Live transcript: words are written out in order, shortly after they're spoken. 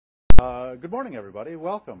Good morning, everybody.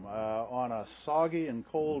 Welcome on a soggy and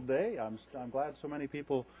cold day. I'm glad so many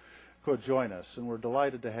people could join us, and we're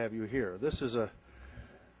delighted to have you here. This is a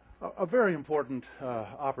very important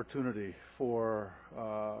opportunity for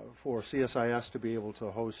CSIS to be able to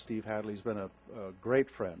host Steve Hadley. He's been a great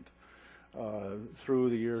friend through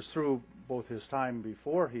the years, through both his time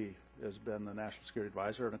before he has been the National Security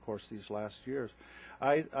Advisor and, of course, these last years.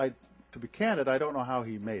 To be candid, I don't know how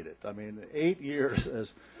he made it. I mean, 8 years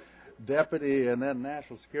as Deputy and then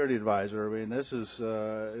National Security Advisor. I mean, this is,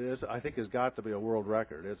 I think, has got to be a world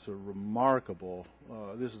record. It's a remarkable,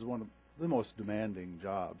 this is one of the most demanding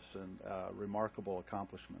jobs and remarkable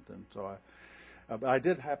accomplishment. And so I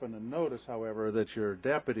did happen to notice, however, that your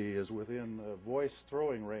deputy is within voice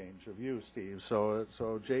throwing range of you, Steve. So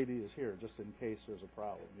JD is here just in case there's a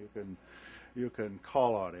problem. You can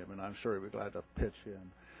call on him, and I'm sure he'll be glad to pitch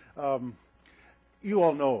in. You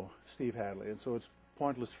all know Steve Hadley, and so it's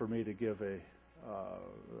pointless for me to give a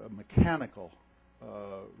mechanical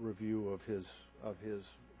review of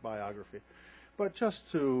his biography. But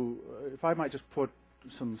just to, if I might just put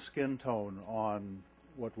some skin tone on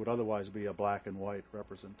what would otherwise be a black and white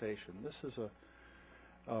representation. This is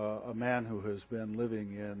a man who has been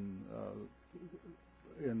living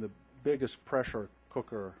in the biggest pressure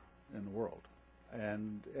cooker in the world,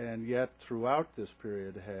 and yet throughout this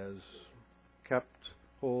period has kept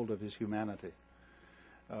hold of his humanity.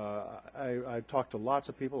 I talked to lots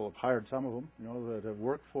of people. I've hired some of them, that have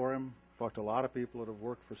worked for him. Talked to a lot of people that have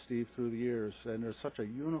worked for Steve through the years, and there's such a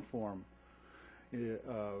uniform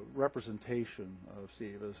representation of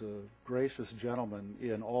Steve as a gracious gentleman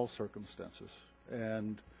in all circumstances.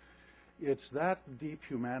 And it's that deep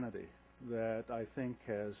humanity that I think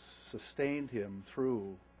has sustained him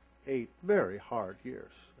through 8 very hard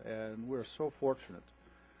years. And we're so fortunate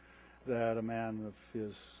that a man of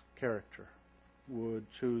his character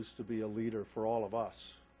would choose to be a leader for all of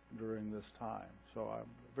us during this time. So I'm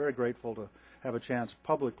very grateful to have a chance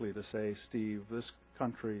publicly to say, Steve, this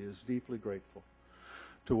country is deeply grateful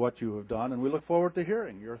to what you have done, and we look forward to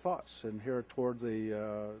hearing your thoughts and here toward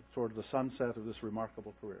the sunset of this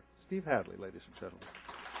remarkable career. Steve Hadley, ladies and gentlemen.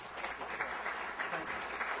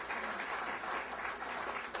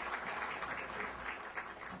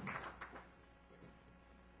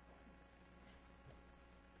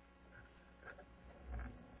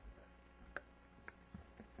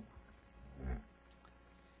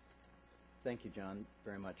 Thank you, John,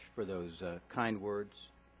 very much for those kind words.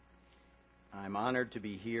 I'm honored to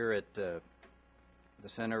be here at the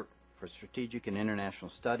Center for Strategic and International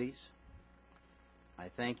Studies. I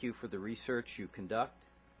thank you for the research you conduct,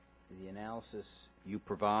 the analysis you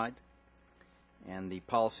provide, and the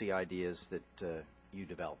policy ideas that you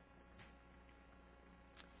develop.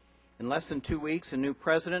 In less than 2 weeks, a new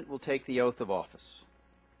president will take the oath of office,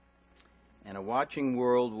 and a watching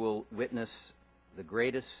world will witness the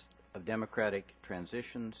greatest of democratic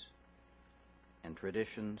transitions and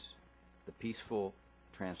traditions, the peaceful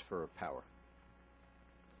transfer of power.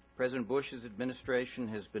 President Bush's administration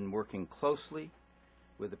has been working closely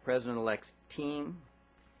with the President-elect's team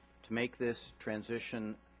to make this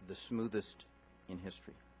transition the smoothest in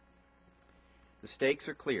history. The stakes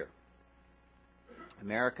are clear.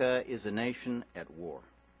 America is a nation at war,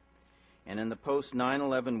 and in the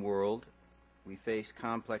post-9/11 world, we face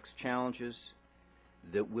complex challenges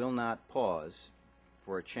that will not pause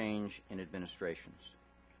for a change in administrations.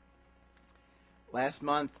 Last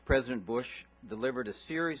month, President Bush delivered a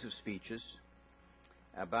series of speeches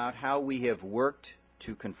about how we have worked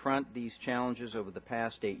to confront these challenges over the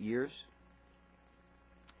past 8 years.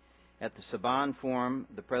 At the Saban Forum,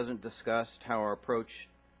 the President discussed how our approach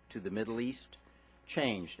to the Middle East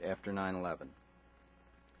changed after 9/11.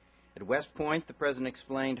 At West Point, the President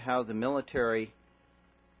explained how the military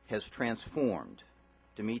has transformed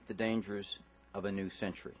to meet the dangers of a new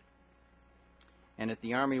century. And at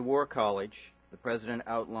the Army War College, the President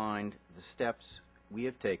outlined the steps we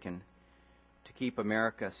have taken to keep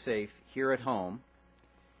America safe here at home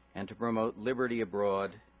and to promote liberty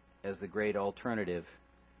abroad as the great alternative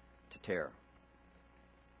to terror.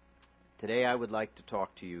 Today I would like to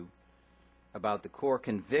talk to you about the core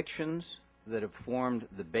convictions that have formed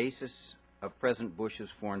the basis of President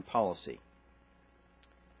Bush's foreign policy,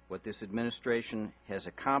 what this administration has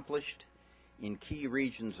accomplished in key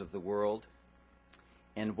regions of the world,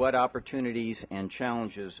 and what opportunities and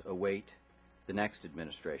challenges await the next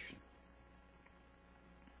administration.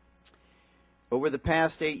 Over the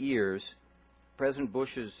past 8 years, President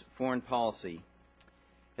Bush's foreign policy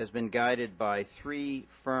has been guided by 3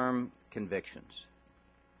 firm convictions.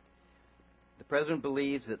 The President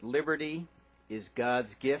believes that liberty is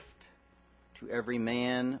God's gift to every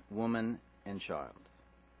man, woman, and child.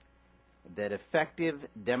 That effective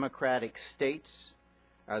democratic states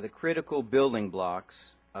are the critical building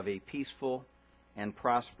blocks of a peaceful and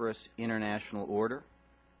prosperous international order,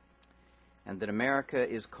 and that America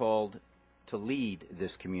is called to lead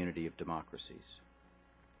this community of democracies.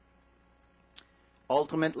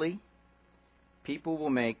 Ultimately, people will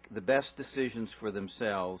make the best decisions for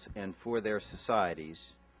themselves and for their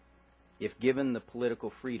societies if given the political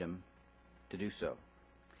freedom to do so.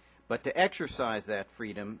 But to exercise that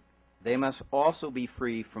freedom, they must also be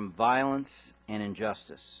free from violence and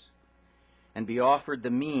injustice, and be offered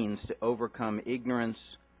the means to overcome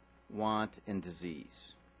ignorance, want, and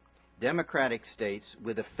disease. Democratic states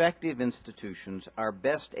with effective institutions are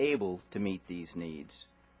best able to meet these needs,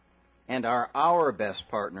 and are our best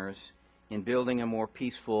partners in building a more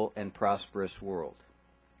peaceful and prosperous world.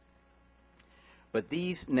 But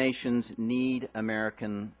these nations need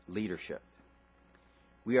American leadership.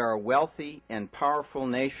 We are a wealthy and powerful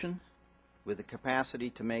nation with the capacity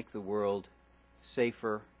to make the world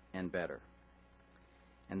safer and better.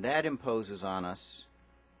 And that imposes on us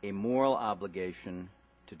a moral obligation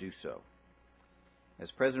to do so.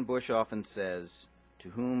 As President Bush often says, to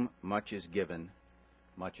whom much is given,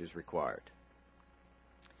 much is required.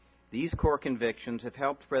 These core convictions have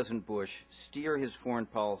helped President Bush steer his foreign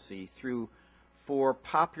policy through four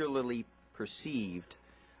popularly perceived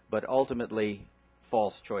but ultimately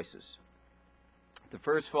false choices. The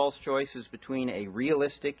first false choice is between a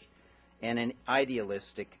realistic and an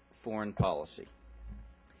idealistic foreign policy.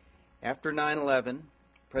 After 9/11,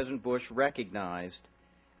 President Bush recognized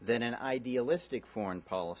that an idealistic foreign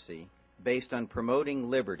policy based on promoting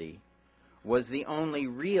liberty was the only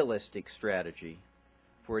realistic strategy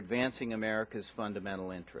for advancing America's fundamental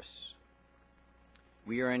interests.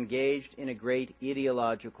 We are engaged in a great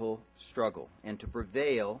ideological struggle, and to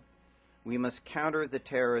prevail, we must counter the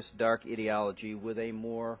terrorist dark ideology with a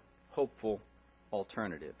more hopeful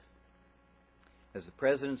alternative. As the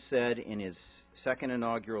President said in his second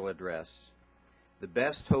inaugural address, the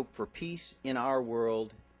best hope for peace in our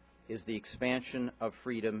world is the expansion of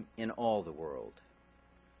freedom in all the world.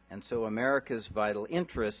 And so America's vital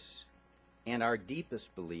interests and our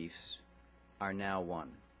deepest beliefs are now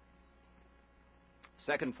one.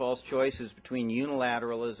 Second false choice is between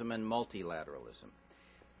unilateralism and multilateralism.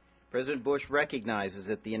 President Bush recognizes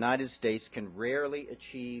that the United States can rarely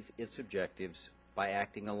achieve its objectives by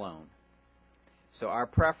acting alone. So our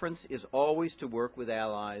preference is always to work with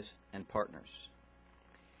allies and partners.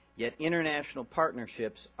 Yet international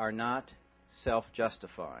partnerships are not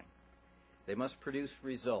self-justifying. They must produce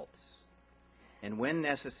results. And when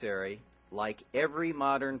necessary, like every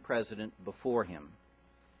modern president before him,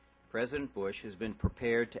 President Bush has been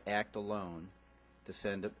prepared to act alone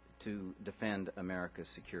to defend America's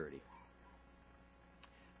security.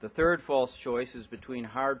 The third false choice is between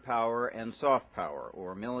hard power and soft power,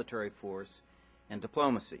 or military force and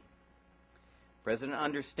diplomacy. The President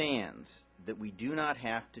understands that we do not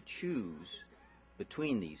have to choose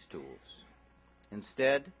between these tools.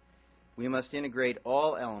 Instead, we must integrate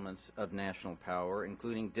all elements of national power,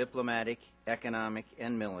 including diplomatic, economic,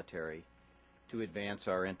 and military, to advance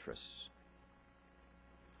our interests.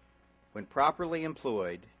 When properly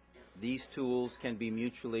employed, these tools can be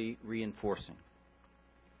mutually reinforcing.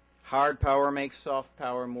 Hard power makes soft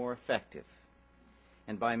power more effective,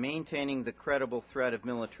 and by maintaining the credible threat of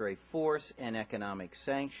military force and economic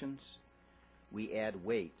sanctions, we add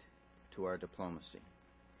weight to our diplomacy.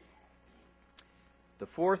 The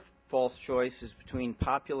fourth false choice is between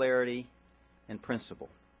popularity and principle.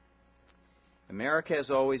 America has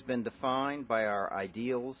always been defined by our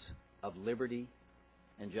ideals of liberty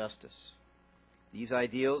and justice. These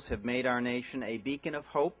ideals have made our nation a beacon of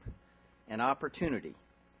hope and opportunity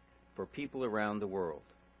for people around the world.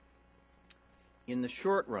 In the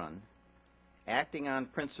short run, acting on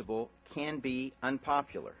principle can be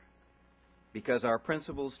unpopular because our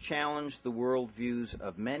principles challenge the worldviews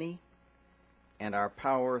of many and our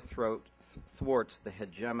power thwarts the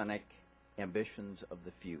hegemonic ambitions of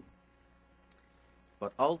the few.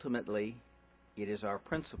 But ultimately, it is our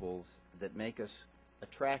principles that make us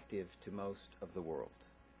attractive to most of the world.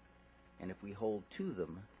 And if we hold to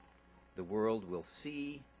them, the world will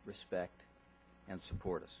see, respect, and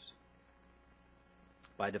support us.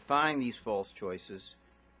 By defying these false choices,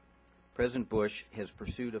 President Bush has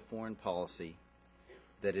pursued a foreign policy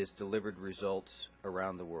that has delivered results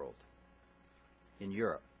around the world. In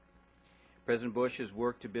Europe, President Bush has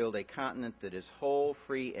worked to build a continent that is whole,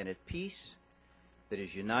 free, and at peace, that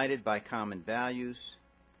is united by common values,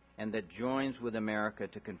 and that joins with America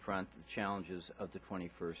to confront the challenges of the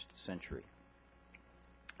 21st century.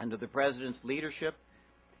 Under the President's leadership,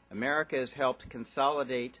 America has helped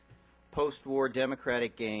consolidate post-war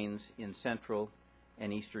democratic gains in Central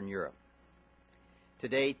and Eastern Europe.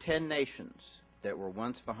 Today, 10 nations that were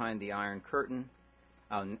once behind the Iron Curtain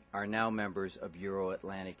are now members of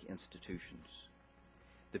Euro-Atlantic institutions.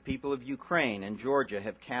 The people of Ukraine and Georgia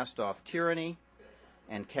have cast off tyranny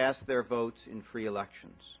and cast their votes in free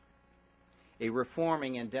elections. A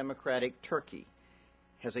reforming and democratic Turkey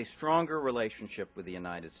has a stronger relationship with the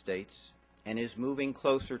United States and is moving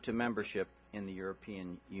closer to membership in the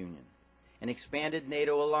European Union. An expanded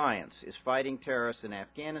NATO alliance is fighting terrorists in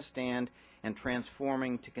Afghanistan and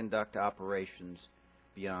transforming to conduct operations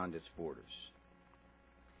beyond its borders.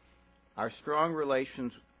 Our strong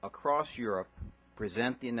relations across Europe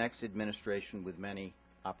present the next administration with many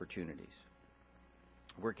opportunities.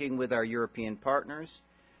 Working with our European partners,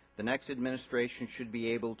 the next administration should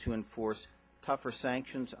be able to enforce tougher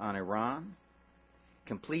sanctions on Iran,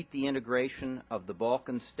 complete the integration of the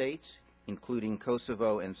Balkan states, including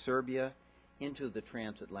Kosovo and Serbia, into the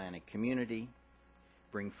transatlantic community,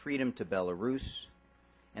 bring freedom to Belarus,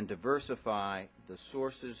 and diversify the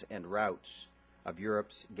sources and routes of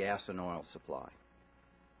Europe's gas and oil supply.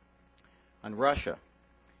 On Russia,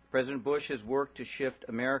 President Bush has worked to shift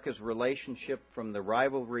America's relationship from the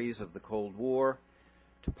rivalries of the Cold War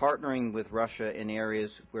to partnering with Russia in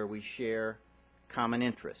areas where we share common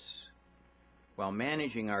interests, while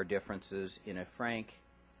managing our differences in a frank,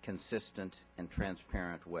 consistent, and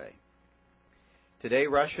transparent way. Today,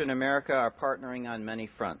 Russia and America are partnering on many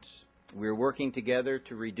fronts. We are working together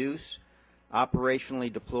to reduce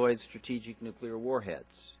operationally deployed strategic nuclear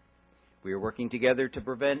warheads. We are working together to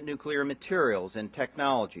prevent nuclear materials and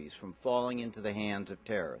technologies from falling into the hands of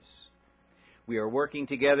terrorists. We are working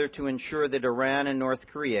together to ensure that Iran and North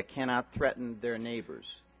Korea cannot threaten their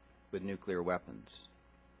neighbors with nuclear weapons.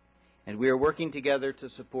 And we are working together to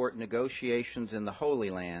support negotiations in the Holy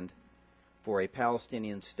Land for a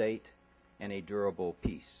Palestinian state and a durable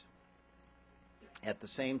peace. At the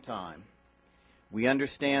same time, we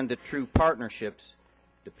understand that true partnerships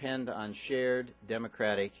depend on shared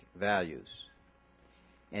democratic values.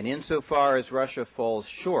 And insofar as Russia falls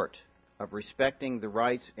short of respecting the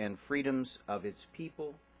rights and freedoms of its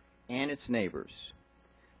people and its neighbors,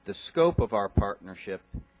 the scope of our partnership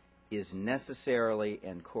is necessarily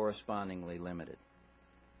and correspondingly limited.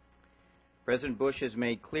 President Bush has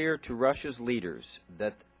made clear to Russia's leaders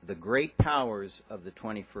that the great powers of the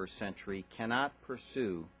 21st century cannot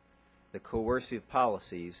pursue the coercive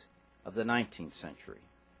policies of the 19th century.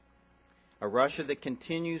 A Russia that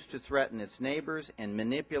continues to threaten its neighbors and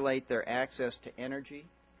manipulate their access to energy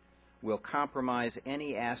will compromise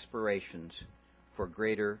any aspirations for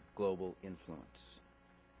greater global influence.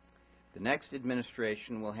 The next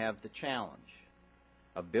administration will have the challenge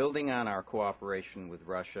of building on our cooperation with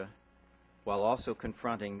Russia while also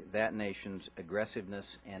confronting that nation's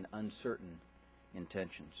aggressiveness and uncertain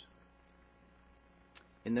intentions.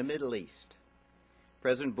 In the Middle East,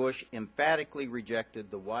 President Bush emphatically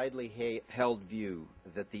rejected the widely held view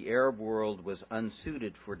that the Arab world was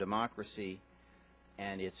unsuited for democracy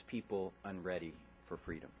and its people unready for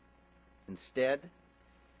freedom. Instead,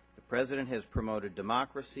 the President has promoted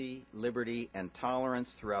democracy, liberty, and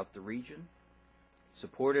tolerance throughout the region,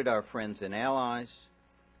 supported our friends and allies,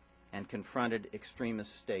 and confronted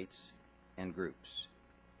extremist states and groups.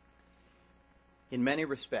 In many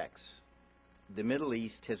respects, the Middle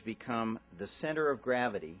East has become the center of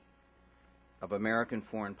gravity of American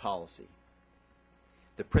foreign policy,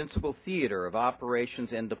 the principal theater of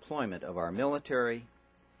operations and deployment of our military,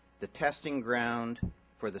 the testing ground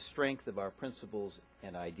for the strength of our principles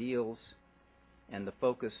and ideals, and the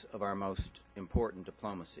focus of our most important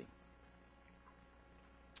diplomacy.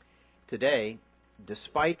 Today,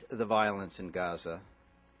 despite the violence in Gaza,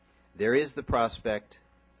 there is the prospect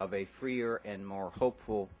of a freer and more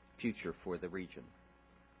hopeful future for the region.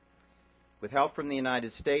 With help from the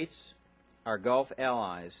United States, our Gulf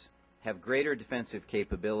allies have greater defensive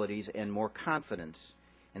capabilities and more confidence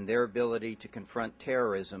in their ability to confront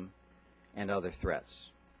terrorism and other threats.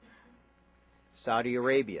 Saudi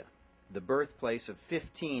Arabia, the birthplace of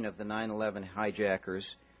 15 of the 9/11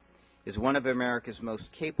 hijackers, is one of America's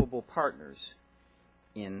most capable partners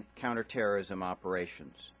in counterterrorism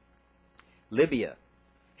operations. Libya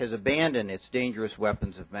has abandoned its dangerous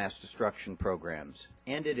weapons of mass destruction programs,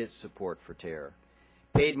 ended its support for terror,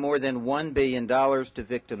 paid more than $1 billion to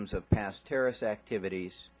victims of past terrorist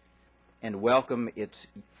activities, and welcomed its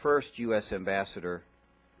first U.S. ambassador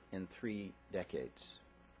in 3 decades.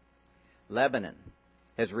 Lebanon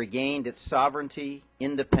has regained its sovereignty,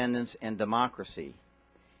 independence, and democracy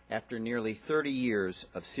after nearly 30 years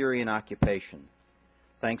of Syrian occupation,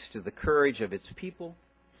 thanks to the courage of its people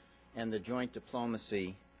and the joint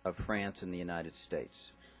diplomacy of France and the United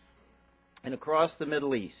States. And across the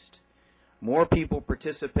Middle East, more people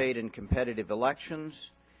participate in competitive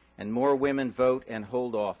elections and more women vote and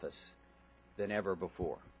hold office than ever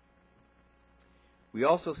before. We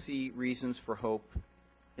also see reasons for hope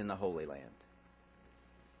in the Holy Land.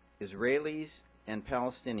 Israelis and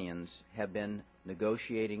Palestinians have been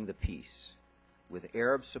negotiating the peace with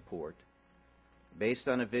Arab support based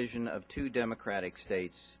on a vision of two democratic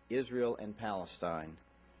states, Israel and Palestine,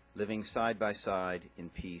 living side by side in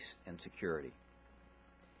peace and security.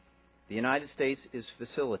 The United States is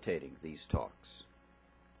facilitating these talks,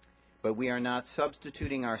 but we are not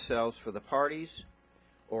substituting ourselves for the parties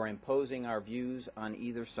or imposing our views on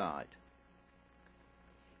either side.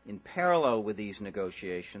 In parallel with these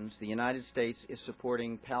negotiations, the United States is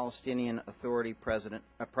supporting Palestinian Authority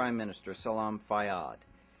Prime Minister Salam Fayyad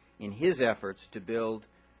in his efforts to build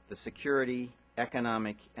the security,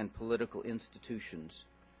 economic, and political institutions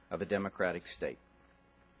of a democratic state.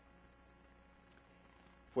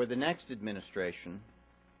 For the next administration,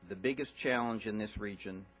 the biggest challenge in this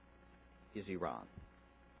region is Iran.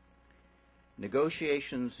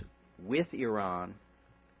 Negotiations with Iran,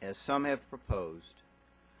 as some have proposed,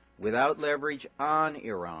 without leverage on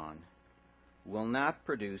Iran, will not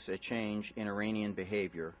produce a change in Iranian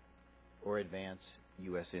behavior or advance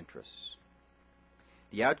U.S. interests.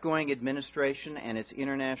 The outgoing administration and its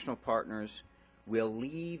international partners will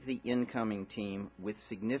leave the incoming team with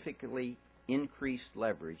significantly increased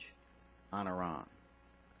leverage on Iran.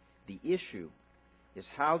 The issue is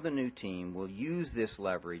how the new team will use this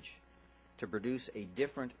leverage to produce a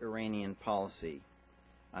different Iranian policy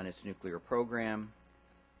on its nuclear program,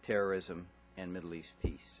 terrorism, and Middle East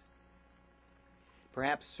peace.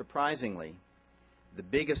 Perhaps surprisingly, the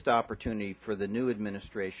biggest opportunity for the new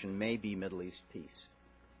administration may be Middle East peace.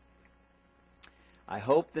 I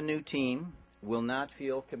hope the new team will not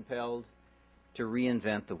feel compelled to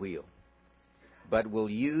reinvent the wheel, but will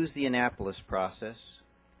use the Annapolis process,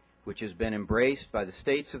 which has been embraced by the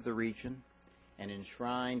states of the region and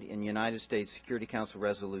enshrined in United States Security Council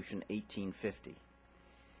Resolution 1850,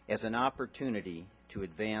 as an opportunity to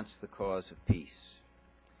advance the cause of peace.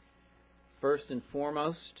 First and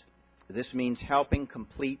foremost, this means helping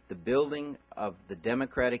complete the building of the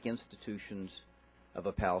democratic institutions of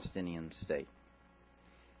a Palestinian state.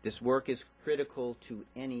 This work is critical to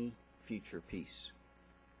any future peace.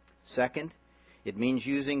 Second, it means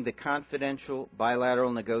using the confidential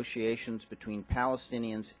bilateral negotiations between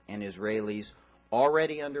Palestinians and Israelis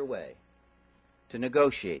already underway to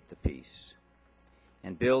negotiate the peace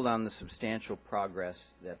and build on the substantial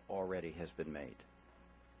progress that already has been made.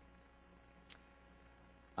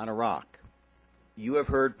 On Iraq, you have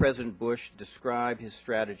heard President Bush describe his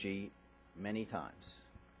strategy many times: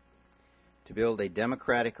 to build a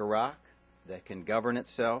democratic Iraq that can govern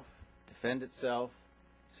itself, defend itself,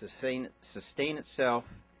 sustain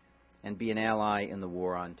itself, and be an ally in the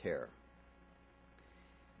war on terror.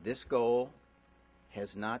 This goal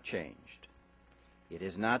has not changed. It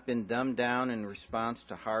has not been dumbed down in response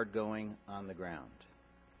to hard going on the ground,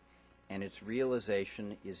 and its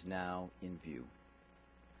realization is now in view.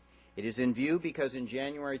 It is in view because in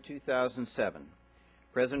January 2007,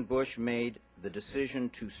 President Bush made the decision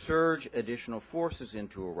to surge additional forces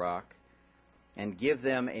into Iraq and give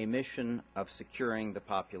them a mission of securing the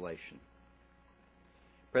population.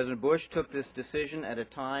 President Bush took this decision at a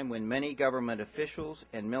time when many government officials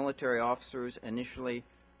and military officers initially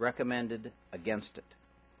recommended against it,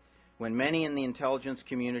 when many in the intelligence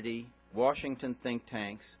community, Washington think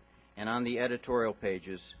tanks, and on the editorial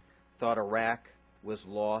pages thought Iraq was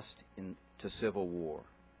lost to civil war,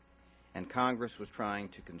 and Congress was trying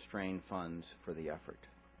to constrain funds for the effort.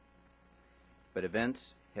 But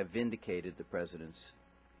events have vindicated the President's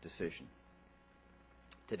decision.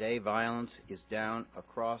 Today, violence is down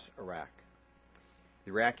across Iraq.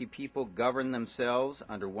 The Iraqi people govern themselves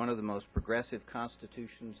under one of the most progressive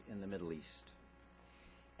constitutions in the Middle East.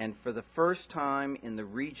 And for the first time in the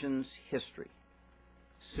region's history,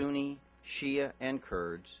 Sunni, Shia, and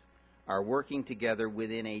Kurds are working together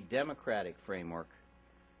within a democratic framework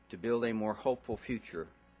to build a more hopeful future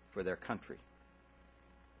for their country.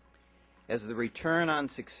 As the return on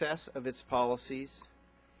success of its policies,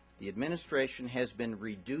 the administration has been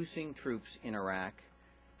reducing troops in Iraq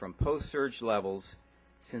from post-surge levels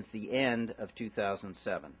since the end of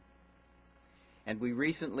 2007. And we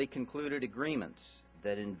recently concluded agreements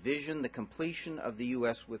that envision the completion of the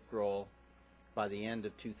U.S. withdrawal by the end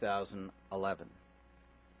of 2011.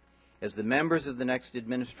 As the members of the next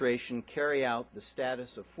administration carry out the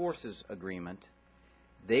Status of Forces Agreement,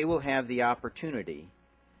 they will have the opportunity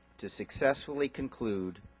to successfully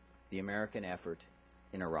conclude the American effort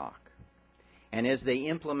in Iraq. And as they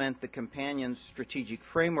implement the Companion Strategic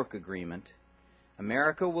Framework Agreement,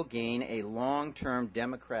 America will gain a long-term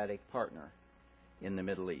democratic partner in the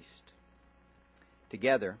Middle East.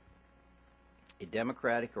 Together, a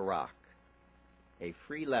democratic Iraq, a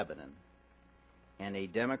free Lebanon, and a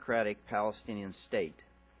democratic Palestinian state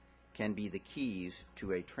can be the keys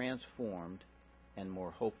to a transformed and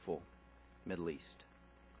more hopeful Middle East.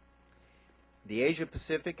 The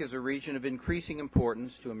Asia-Pacific is a region of increasing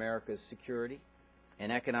importance to America's security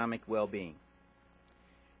and economic well-being.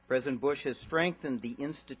 President Bush has strengthened the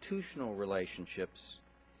institutional relationships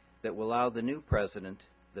that will allow the new president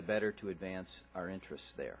the better to advance our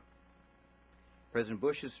interests there. President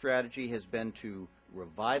Bush's strategy has been to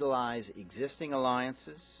revitalize existing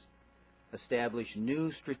alliances, establish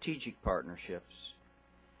new strategic partnerships,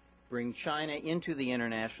 bring China into the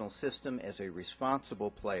international system as a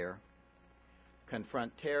responsible player,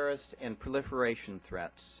 confront terrorist and proliferation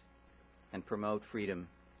threats, and promote freedom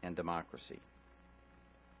and democracy.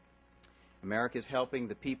 America is helping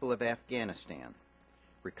the people of Afghanistan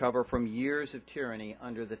recover from years of tyranny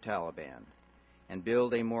under the Taliban and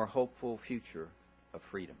build a more hopeful future of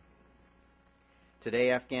freedom.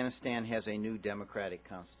 Today, Afghanistan has a new democratic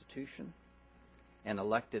constitution, an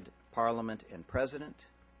elected parliament and president,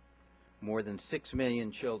 more than 6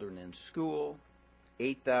 million children in school,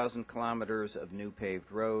 8,000 kilometers of new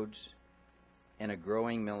paved roads, and a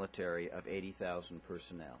growing military of 80,000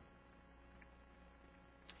 personnel.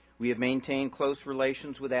 We have maintained close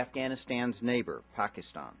relations with Afghanistan's neighbor,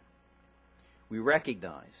 Pakistan. We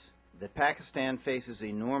recognize that Pakistan faces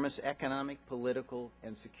enormous economic, political,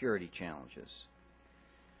 and security challenges.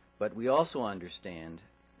 But we also understand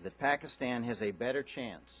that Pakistan has a better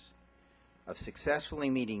chance of successfully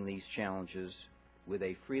meeting these challenges with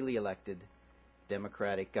a freely elected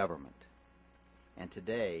democratic government. And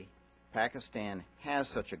today, Pakistan has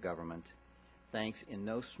such a government thanks in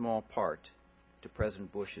no small part to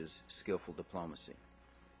President Bush's skillful diplomacy.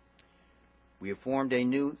 We have formed a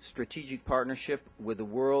new strategic partnership with the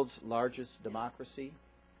world's largest democracy,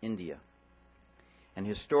 India. An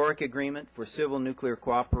historic agreement for civil nuclear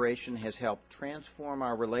cooperation has helped transform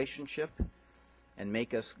our relationship and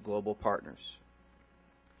make us global partners.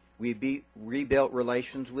 We rebuilt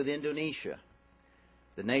relations with Indonesia,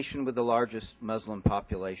 the nation with the largest Muslim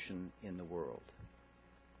population in the world.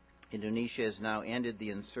 Indonesia has now ended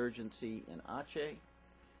the insurgency in Aceh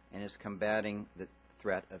and is combating the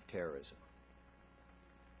threat of terrorism.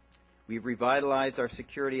 We've revitalized our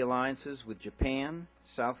security alliances with Japan,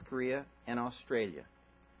 South Korea, and Australia.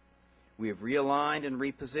 We have realigned and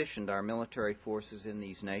repositioned our military forces in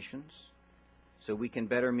these nations so we can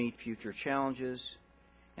better meet future challenges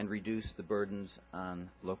and reduce the burdens on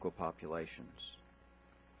local populations.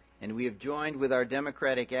 And we have joined with our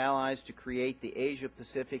democratic allies to create the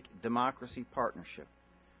Asia-Pacific Democracy Partnership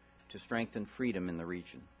to strengthen freedom in the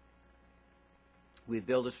region. We've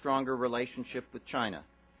built a stronger relationship with China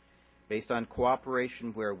based on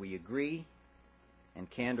cooperation where we agree and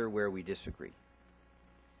candor where we disagree.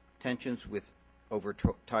 Tensions over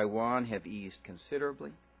Taiwan have eased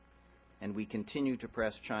considerably, and we continue to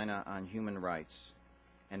press China on human rights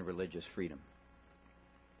and religious freedom.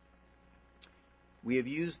 We have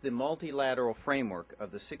used the multilateral framework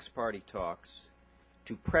of the six-party talks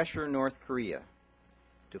to pressure North Korea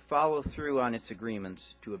to follow through on its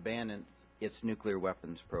agreements to abandon its nuclear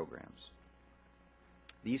weapons programs.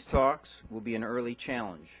 These talks will be an early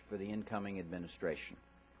challenge for the incoming administration.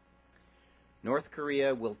 North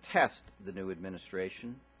Korea will test the new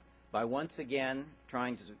administration by once again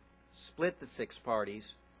trying to split the six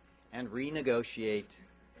parties and renegotiate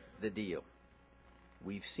the deal.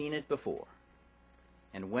 We've seen it before.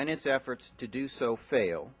 And when its efforts to do so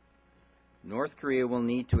fail, North Korea will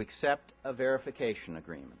need to accept a verification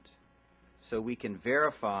agreement so we can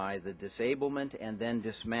verify the disablement and then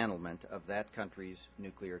dismantlement of that country's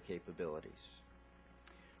nuclear capabilities.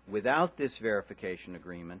 Without this verification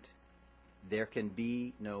agreement, there can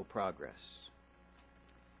be no progress.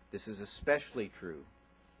 This is especially true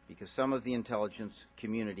because some of the intelligence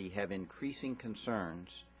community have increasing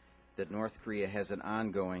concerns that North Korea has an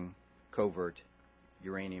ongoing covert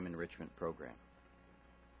uranium enrichment program.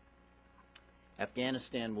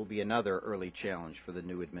 Afghanistan will be another early challenge for the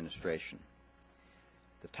new administration.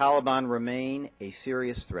 The Taliban remain a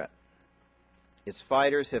serious threat. Its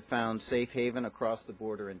fighters have found safe haven across the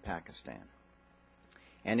border in Pakistan.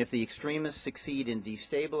 And if the extremists succeed in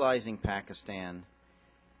destabilizing Pakistan,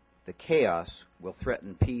 the chaos will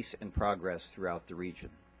threaten peace and progress throughout the region.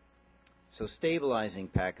 So stabilizing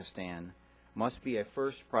Pakistan must be a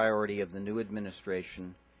first priority of the new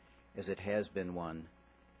administration as it has been one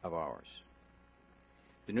of ours.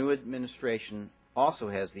 The new administration also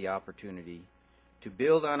has the opportunity to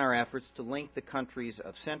build on our efforts to link the countries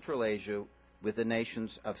of Central Asia with the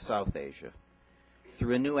nations of South Asia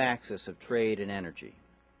through a new axis of trade and energy.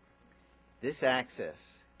 This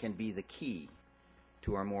axis can be the key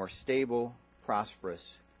to our more stable,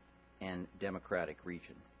 prosperous, and democratic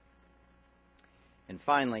region. And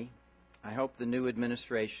finally, I hope the new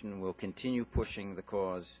administration will continue pushing the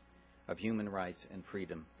cause of human rights and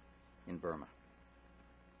freedom in Burma.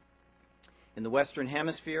 In the Western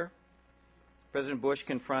Hemisphere, President Bush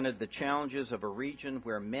confronted the challenges of a region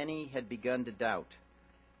where many had begun to doubt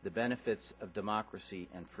the benefits of democracy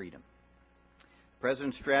and freedom. The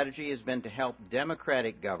President's strategy has been to help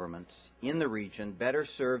democratic governments in the region better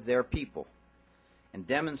serve their people and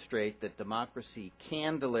demonstrate that democracy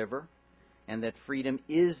can deliver and that freedom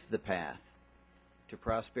is the path to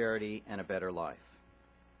prosperity and a better life.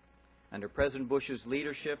 Under President Bush's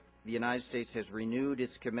leadership, the United States has renewed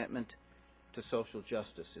its commitment to social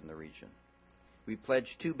justice in the region. We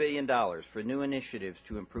pledged $2 billion for new initiatives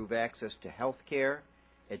to improve access to health care,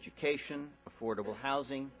 education, affordable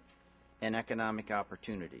housing, and economic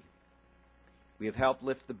opportunity. We have helped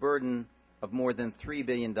lift the burden of more than $3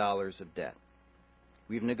 billion of debt.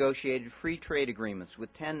 We've negotiated free trade agreements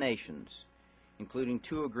with 10 nations, including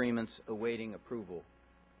 2 agreements awaiting approval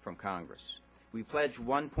from Congress. We pledged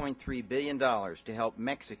 $1.3 billion to help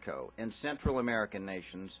Mexico and Central American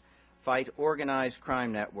nations fight organized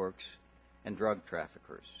crime networks and drug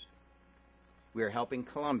traffickers. We are helping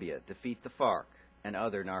Colombia defeat the FARC and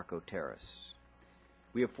other narco-terrorists.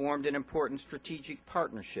 We have formed an important strategic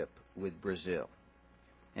partnership with Brazil,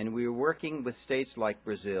 and we are working with states like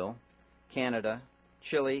Brazil, Canada,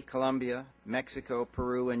 Chile, Colombia, Mexico,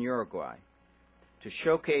 Peru, and Uruguay to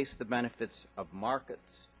showcase the benefits of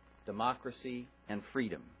markets, democracy, and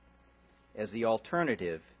freedom as the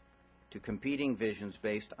alternative to competing visions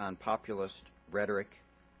based on populist rhetoric,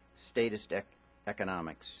 statist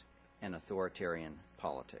economics, and authoritarian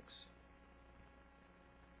politics.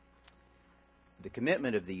 The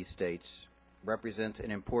commitment of these states represents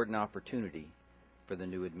an important opportunity for the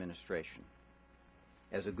new administration.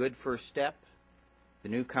 As a good first step, the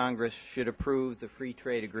new Congress should approve the free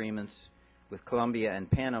trade agreements with Colombia and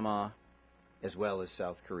Panama, as well as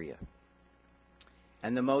South Korea.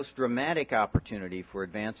 And the most dramatic opportunity for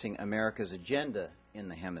advancing America's agenda in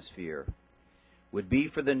the hemisphere would be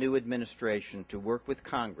for the new administration to work with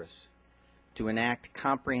Congress to enact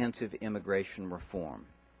comprehensive immigration reform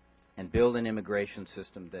and build an immigration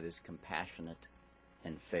system that is compassionate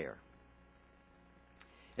and fair.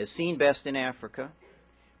 As seen best in Africa,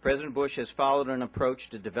 President Bush has followed an approach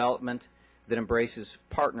to development that embraces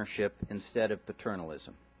partnership instead of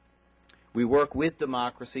paternalism. We work with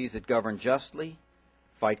democracies that govern justly,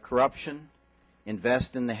 fight corruption,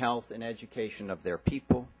 invest in the health and education of their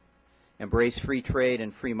people, embrace free trade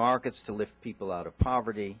and free markets to lift people out of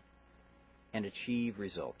poverty, and achieve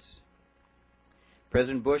results.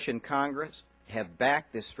 President Bush and Congress have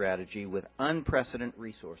backed this strategy with unprecedented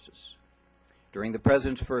resources. During the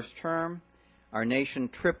President's first term, our nation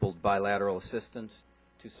tripled bilateral assistance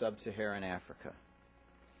to sub-Saharan Africa,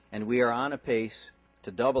 and we are on a pace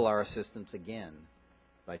to double our assistance again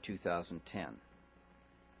by 2010.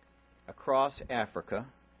 Across Africa,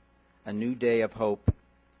 a new day of hope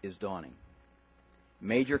is dawning.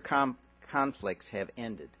 Major conflicts have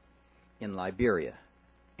ended in Liberia,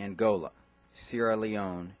 Angola, Sierra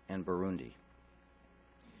Leone, and Burundi.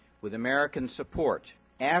 With American support,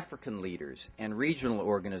 African leaders and regional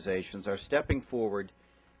organizations are stepping forward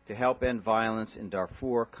to help end violence in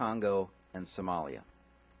Darfur, Congo, and Somalia.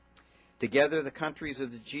 Together, the countries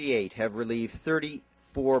of the G8 have relieved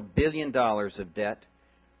 $34 billion of debt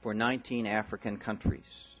for 19 African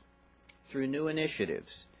countries. Through new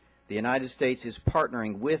initiatives, the United States is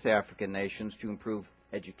partnering with African nations to improve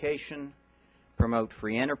education, promote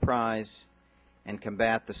free enterprise, and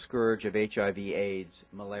combat the scourge of HIV, AIDS,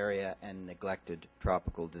 malaria, and neglected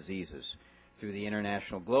tropical diseases through the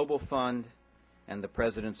International Global Fund and the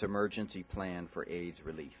President's Emergency Plan for AIDS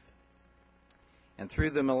Relief. And through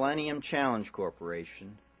the Millennium Challenge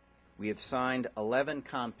Corporation, we have signed 11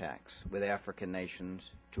 compacts with African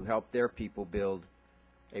nations to help their people build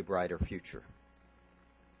a brighter future.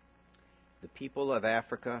 The people of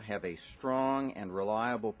Africa have a strong and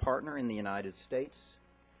reliable partner in the United States,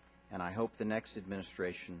 and I hope the next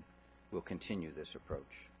administration will continue this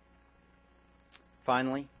approach.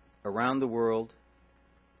 Finally, around the world,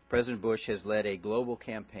 President Bush has led a global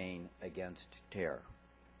campaign against terror.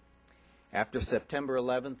 After September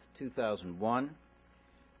 11, 2001,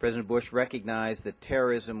 President Bush recognized that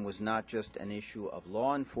terrorism was not just an issue of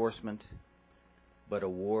law enforcement, but a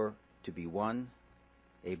war to be won,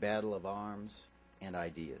 a battle of arms and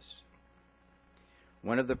ideas.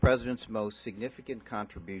 One of the President's most significant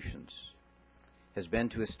contributions has been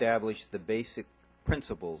to establish the basic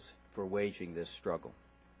principles for waging this struggle.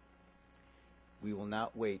 We will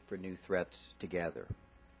not wait for new threats to gather.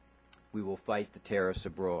 We will fight the terrorists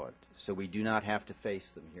abroad, so we do not have to face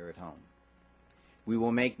them here at home. We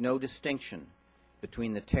will make no distinction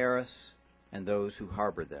between the terrorists and those who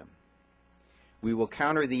harbor them. We will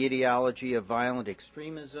counter the ideology of violent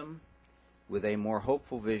extremism with a more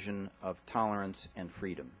hopeful vision of tolerance and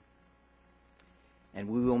freedom. And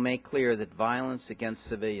we will make clear that violence against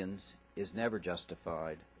civilians is never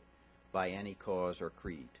justified by any cause or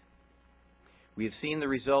creed. We have seen the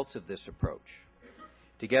results of this approach.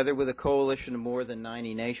 Together with a coalition of more than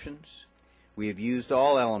 90 nations, we have used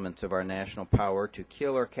all elements of our national power to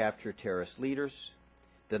kill or capture terrorist leaders,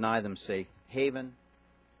 deny them safe haven,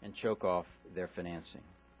 and choke off their financing.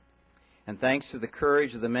 And thanks to the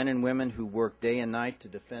courage of the men and women who work day and night to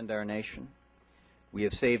defend our nation, we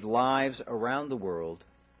have saved lives around the world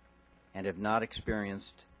and have not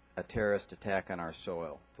experienced a terrorist attack on our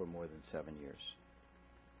soil for more than 7 years.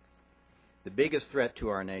 The biggest threat to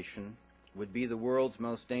our nation would be the world's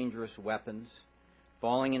most dangerous weapons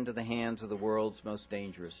falling into the hands of the world's most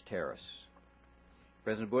dangerous terrorists.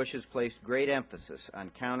 President Bush has placed great emphasis on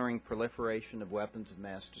countering proliferation of weapons of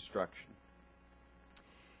mass destruction.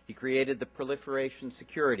 He created the Proliferation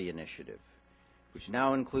Security Initiative, which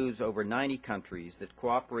now includes over 90 countries that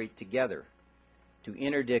cooperate together to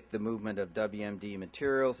interdict the movement of WMD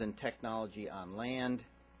materials and technology on land,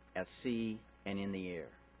 at sea, and in the air.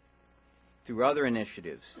 Through other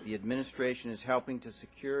initiatives, the administration is helping to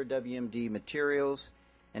secure WMD materials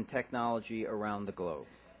and technology around the globe.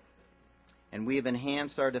 And we have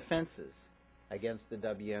enhanced our defenses against the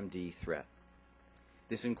WMD threat.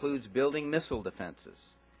 This includes building missile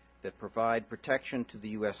defenses that provide protection to the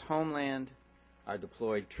U.S. homeland, our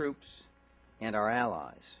deployed troops, and our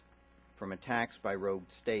allies from attacks by rogue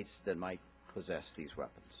states that might possess these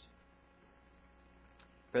weapons.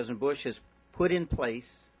 President Bush has put in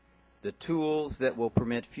place the tools that will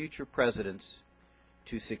permit future presidents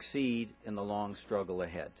to succeed in the long struggle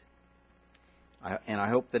ahead. And I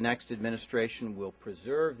hope the next administration will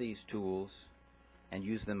preserve these tools and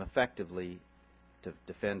use them effectively to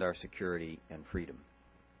defend our security and freedom.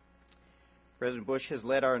 President Bush has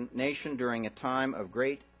led our nation during a time of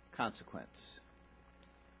great consequence.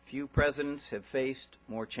 Few presidents have faced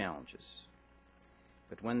more challenges.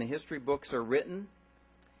 But when the history books are written,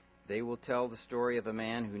 they will tell the story of a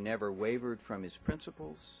man who never wavered from his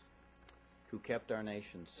principles, who kept our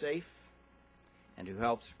nation safe, and who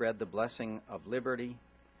helped spread the blessing of liberty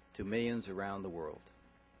to millions around the world.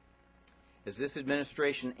 As this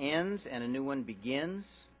administration ends and a new one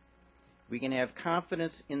begins, we can have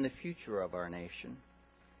confidence in the future of our nation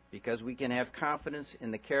because we can have confidence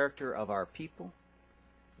in the character of our people,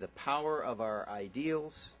 the power of our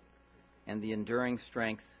ideals, and the enduring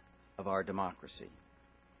strength of our democracy.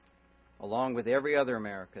 Along with every other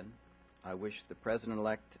American, I wish the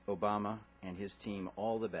President-elect Obama and his team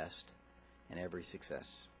all the best and every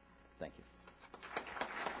success. Thank you.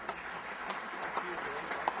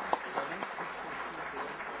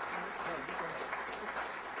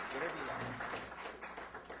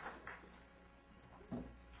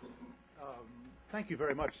 Thank you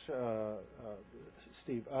very much,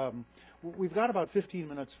 Steve. We've got about 15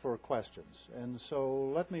 minutes for questions, and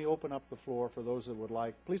so let me open up the floor for those that would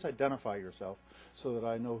like. Please identify yourself so that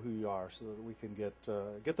I know who you are, so that we can get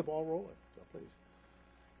the ball rolling. Please.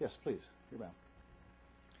 Yes, please. Here,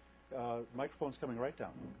 ma'am. Microphone's coming right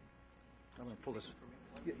down. I'm going to pull this.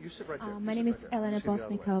 You sit right there. My name is Elena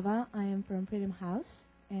Bosnikova. I am from Freedom House,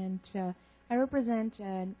 and I represent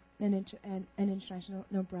an international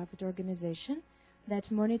non-profit organization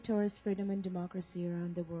that monitors freedom and democracy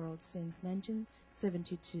around the world since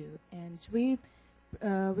 1972. And we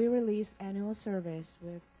release annual surveys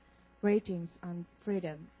with ratings on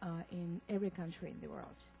freedom in every country in the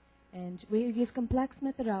world. And we use complex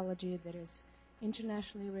methodology that is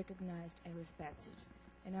internationally recognized and respected.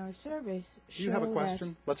 And our surveys show Do you have a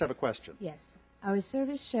question? Let's have a question. Yes. Our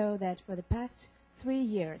surveys show that for the past 3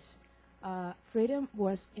 years, freedom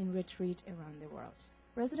was in retreat around the world.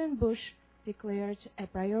 President Bush declared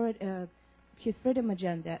his freedom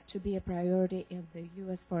agenda to be a priority in the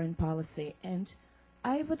U.S. foreign policy. And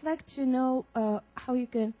I would like to know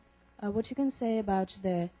what you can say about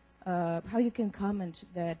how you can comment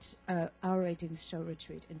that our ratings show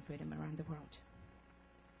retreat in freedom around the world.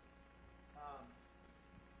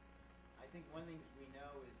 I think one thing we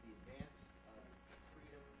know is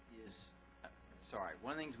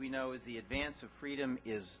One of the things we know is the advance of freedom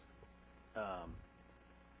is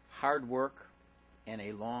hard work and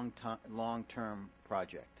a long-term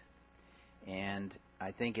project. And I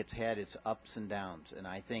think it's had its ups and downs. And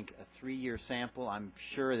I think a 3-year sample, I'm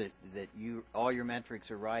sure that all your metrics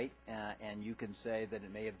are right, and you can say that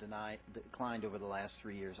it may have declined over the last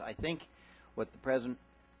 3 years. I think what the present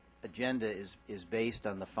agenda is based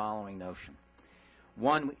on the following notion.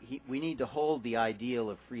 One, we need to hold the ideal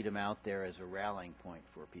of freedom out there as a rallying point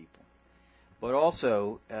for people. But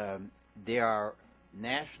also, there are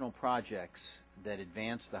national projects that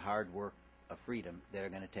advance the hard work of freedom that are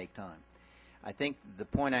going to take time. I think the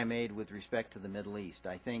point I made with respect to the Middle East,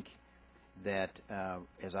 I think that,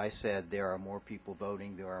 as I said, there are more people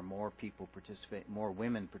voting, there are more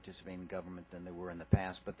women participating in government than there were in the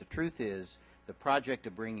past. But the truth is, the project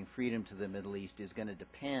of bringing freedom to the Middle East is going to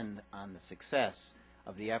depend on the success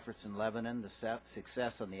of the efforts in Lebanon, the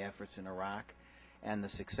success on the efforts in Iraq, and the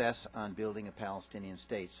success on building a Palestinian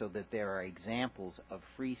state, so that there are examples of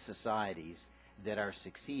free societies that are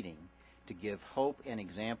succeeding to give hope and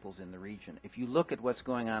examples in the region. If you look at what's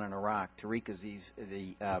going on in Iraq, Tariq Aziz,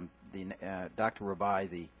 Dr. Rabai,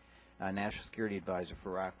 the National Security Advisor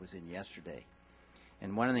for Iraq, was in yesterday.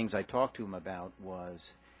 And one of the things I talked to him about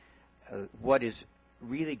was what is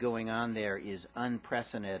really going on there is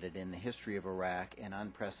unprecedented in the history of Iraq and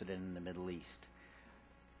unprecedented in the Middle East.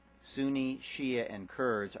 Sunni, Shia, and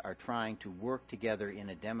Kurds are trying to work together in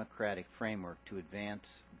a democratic framework to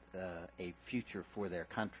advance a future for their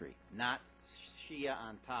country. Not Shia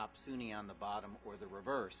on top, Sunni on the bottom, or the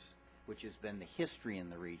reverse, which has been the history in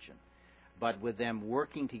the region, but with them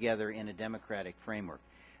working together in a democratic framework.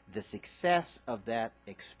 The success of that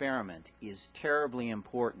experiment is terribly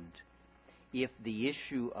important if the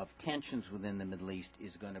issue of tensions within the Middle East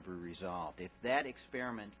is going to be resolved. If that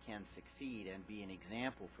experiment can succeed and be an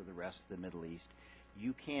example for the rest of the Middle East,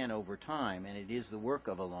 you can, over time, and it is the work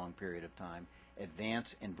of a long period of time,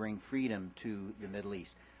 advance and bring freedom to the Middle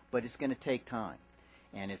East. But it's going to take time.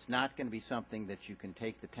 And it's not going to be something that you can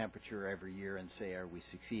take the temperature every year and say, are we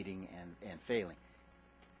succeeding and failing,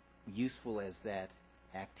 useful as that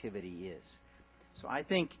activity is. So I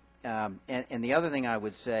think, and the other thing I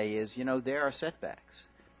would say is, there are setbacks.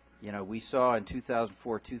 We saw in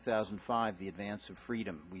 2004, 2005 the advance of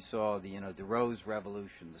freedom. We saw the Rose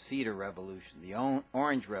Revolution, the Cedar Revolution, the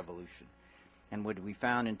Orange Revolution. And what we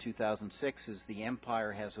found in 2006 is the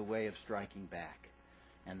empire has a way of striking back,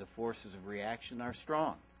 and the forces of reaction are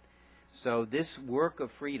strong. So this work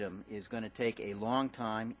of freedom is going to take a long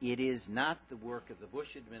time. It is not the work of the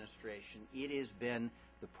Bush administration. It has been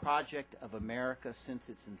the project of America since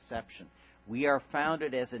its inception. We are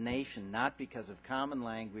founded as a nation not because of common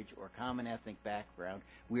language or common ethnic background.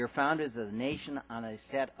 We are founded as a nation on a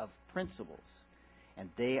set of principles, and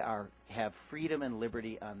they have freedom and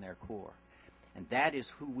liberty on their core. And that is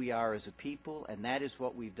who we are as a people, and that is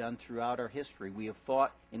what we've done throughout our history. We have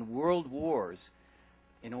fought in world wars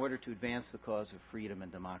in order to advance the cause of freedom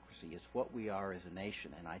and democracy. It's what we are as a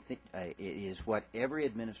nation, and I think it is what every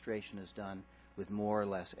administration has done with more or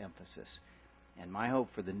less emphasis. And my hope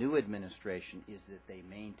for the new administration is that they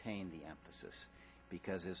maintain the emphasis,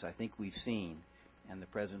 because as I think we've seen, and the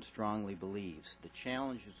President strongly believes, the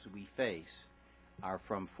challenges we face are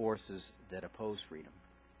from forces that oppose freedom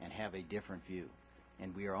and have a different view.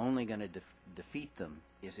 And we are only going to defeat them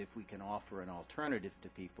is if we can offer an alternative to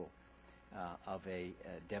people of a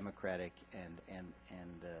democratic and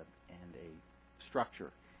a structure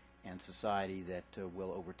and society that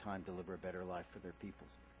will over time deliver a better life for their peoples.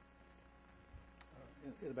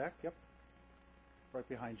 In the back, yep. Right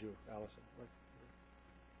behind you, Allison. Right.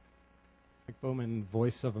 Mike Bowman,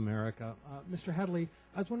 Voice of America. Mr. Hadley,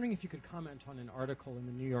 I was wondering if you could comment on an article in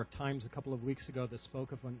the New York Times a couple of weeks ago that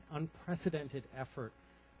spoke of an unprecedented effort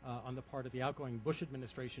on the part of the outgoing Bush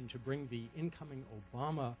administration to bring the incoming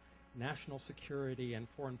Obama national security and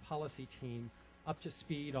foreign policy team up to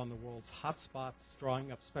speed on the world's hotspots,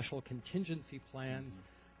 drawing up special contingency plans.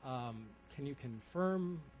 Can you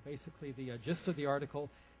confirm basically the gist of the article?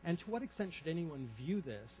 And to what extent should anyone view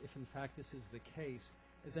this, if in fact this is the case,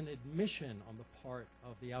 as an admission on the part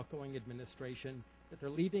of the outgoing administration that they're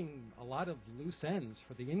leaving a lot of loose ends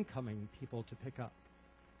for the incoming people to pick up?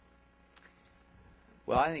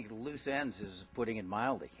 Well, I think loose ends is putting it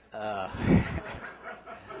mildly.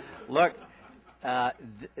 Look,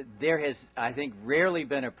 there has, I think, rarely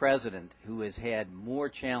been a president who has had more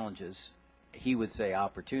challenges, he would say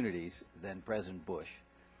opportunities, than President Bush.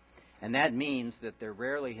 And that means that there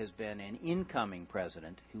rarely has been an incoming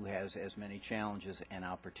president who has as many challenges and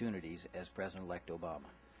opportunities as President-elect Obama.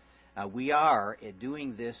 We are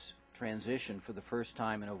doing this transition for the first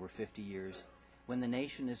time in over 50 years when the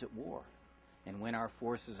nation is at war and when our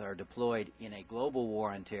forces are deployed in a global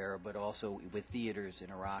war on terror, but also with theaters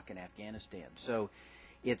in Iraq and Afghanistan. So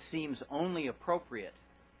it seems only appropriate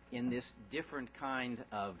in this different kind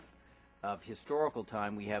of historical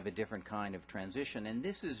time. We have a different kind of transition, and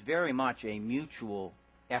this is very much a mutual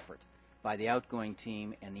effort by the outgoing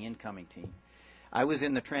team and the incoming team. I was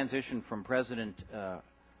in the transition from President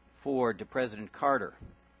Ford to President Carter,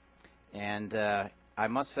 and I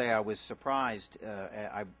must say I was surprised.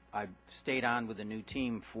 I stayed on with the new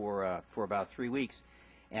team for about 3 weeks,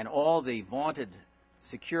 and all the vaunted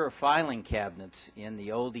secure filing cabinets in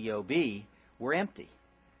the old EOB were empty.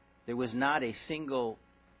 There was not a single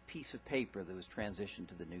piece of paper that was transitioned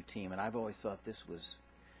to the new team, and I've always thought this was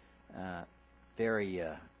very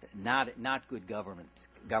not good governance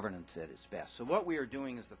at its best. So what we are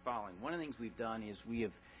doing is the following. One of the things we've done is we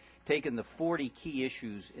have taken the 40 key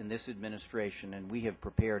issues in this administration, and we have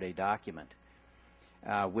prepared a document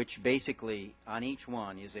which basically on each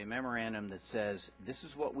one is a memorandum that says this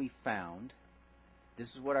is what we found,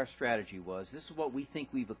 this is what our strategy was, this is what we think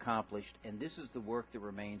we've accomplished, and this is the work that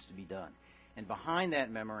remains to be done. And behind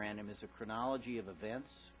that memorandum is a chronology of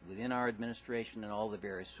events within our administration and all the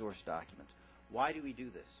various source documents. Why do we do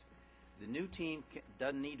this? The new team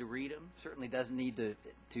doesn't need to read them, certainly doesn't need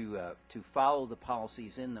to follow the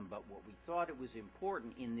policies in them, but what we thought it was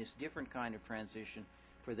important in this different kind of transition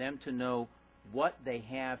for them to know what they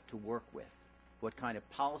have to work with, what kind of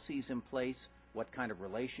policies in place, what kind of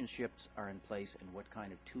relationships are in place, and what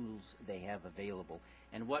kind of tools they have available,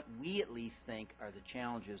 and what we at least think are the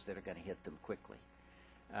challenges that are going to hit them quickly.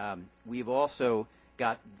 We've also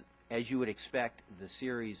got, as you would expect, the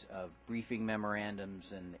series of briefing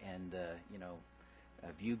memorandums and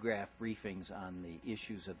view graph briefings on the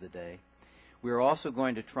issues of the day. We're also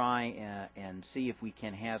going to try and see if we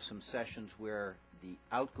can have some sessions where the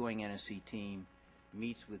outgoing NSC team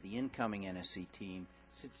meets with the incoming NSC team,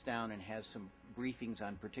 sits down and has some briefings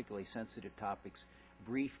on particularly sensitive topics,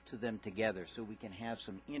 briefed to them together so we can have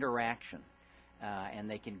some interaction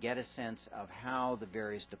and they can get a sense of how the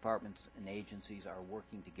various departments and agencies are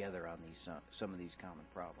working together on these some of these common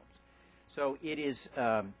problems. So it is,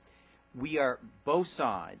 we are both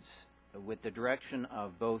sides, with the direction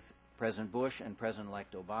of both President Bush and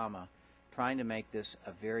President-elect Obama, trying to make this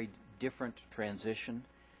a very different transition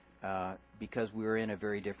because we're in a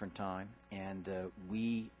very different time, and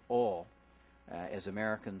we all, as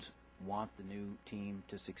Americans, want the new team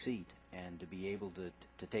to succeed and to be able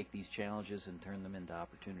to take these challenges and turn them into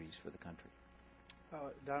opportunities for the country.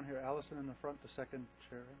 Down here, Allison in the front, the second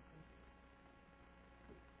chair.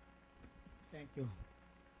 Thank you.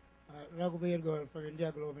 Raghuveer Gaur for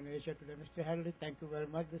India, Globe and Asia Today. Mr. Hadley, thank you very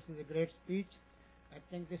much. This is a great speech. I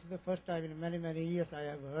think this is the first time in many, many years I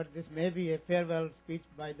have heard this. Maybe a farewell speech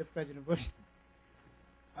by the President Bush.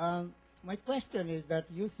 My question is that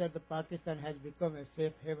you said that Pakistan has become a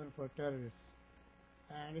safe haven for terrorists.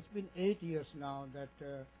 And it's been 8 years now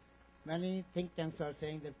that many think tanks are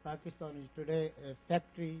saying that Pakistan is today a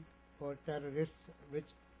factory for terrorists, which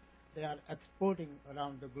they are exporting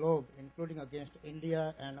around the globe, including against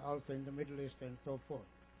India and also in the Middle East and so forth.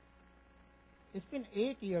 It's been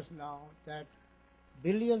 8 years now that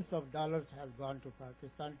billions of dollars has gone to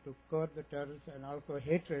Pakistan to curb the terrorists and also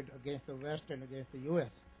hatred against the West and against the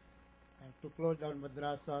U.S. and to close down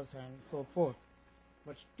madrasas and so forth.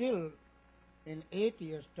 But still, in 8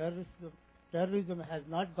 years, terrorism has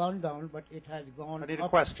not gone down, but it has gone up. I need a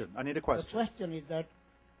question. The question is that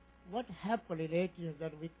what happened in 8 years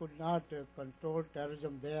that we could not control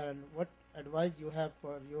terrorism there, and what advice you have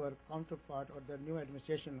for your counterpart or the new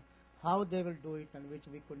administration, how they will do it and which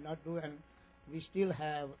we could not do, and we still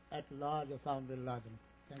have at large Osama bin Laden.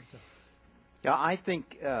 Thanks, sir. Yeah, I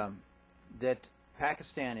think that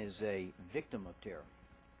Pakistan is a victim of terror.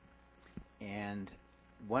 And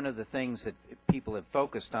one of the things that people have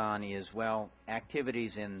focused on is, well,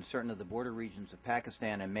 activities in certain of the border regions of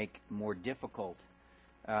Pakistan and make more difficult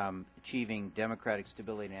achieving democratic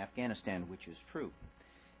stability in Afghanistan, which is true.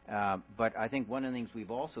 But I think one of the things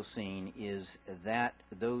we've also seen is that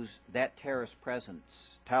that terrorist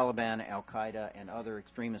presence, Taliban, Al-Qaeda, and other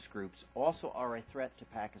extremist groups, also are a threat to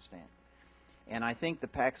Pakistan. And I think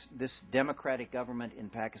this democratic government in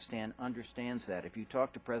Pakistan understands that. If you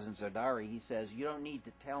talk to President Zardari, he says, you don't need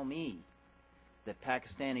to tell me that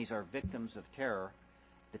Pakistanis are victims of terror.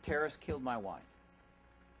 The terrorists killed my wife.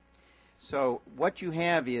 So what you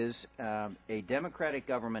have is a democratic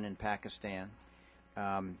government in Pakistan,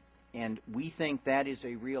 and we think that is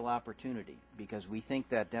a real opportunity because we think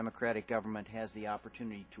that democratic government has the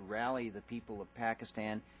opportunity to rally the people of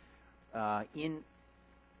Pakistan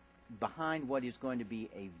behind what is going to be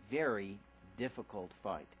a very difficult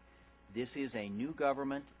fight. This is a new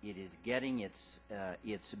government. It is getting its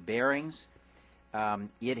bearings.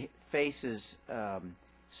 It faces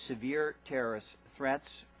severe terrorist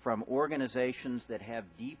threats from organizations that have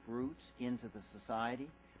deep roots into the society.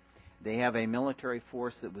 They have a military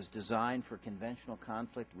force that was designed for conventional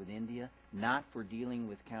conflict with India, not for dealing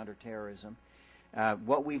with counterterrorism.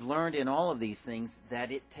 What we've learned in all of these things,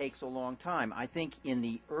 that it takes a long time. I think in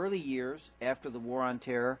the early years after the War on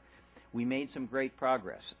Terror, we made some great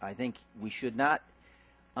progress. I think we should not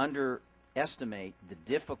underestimate the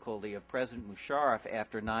difficulty of President Musharraf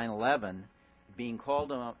after 9/11 being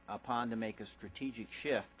called upon to make a strategic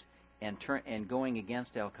shift and going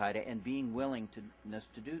against al-Qaeda and being willing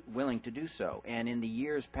to do so. And in the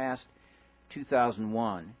years past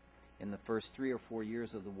 2001, in the first 3 or 4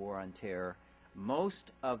 years of the War on Terror,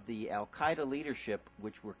 most of the al-Qaeda leadership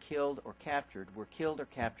which were killed or captured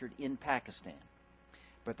in Pakistan.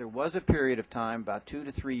 But there was a period of time, about 2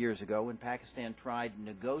 to 3 years ago, when Pakistan tried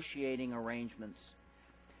negotiating arrangements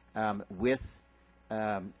with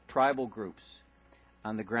tribal groups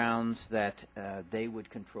on the grounds that they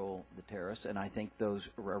would control the terrorists, and I think those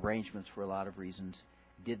arrangements, for a lot of reasons,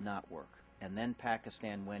 did not work. And then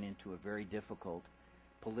Pakistan went into a very difficult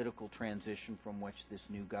political transition from which this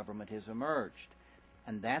new government has emerged.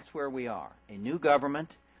 And that's where we are. A new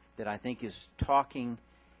government that I think is talking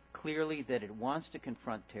clearly that it wants to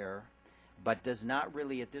confront terror, but does not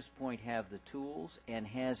really at this point have the tools and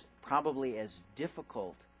has probably as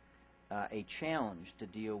difficult a challenge to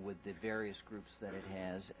deal with the various groups that it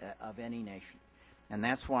has of any nation. And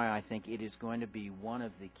that's why I think it is going to be one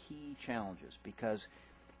of the key challenges, because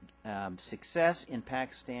success in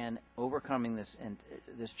Pakistan overcoming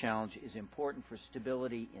this challenge is important for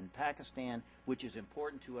stability in Pakistan, which is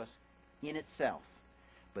important to us in itself.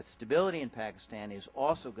 But stability in Pakistan is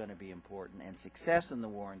also going to be important, and success in the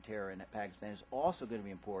war on terror in Pakistan is also going to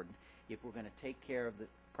be important if we're going to take care of the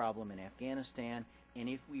problem in Afghanistan, and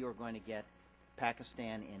if we are going to get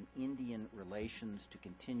Pakistan and Indian relations to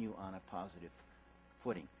continue on a positive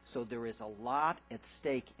footing. So there is a lot at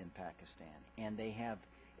stake in Pakistan, and they have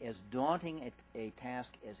as daunting a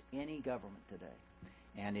task as any government today.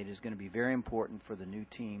 And it is going to be very important for the new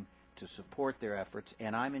team to support their efforts,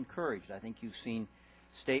 and I'm encouraged. I think you've seen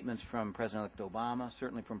statements from President-elect Obama,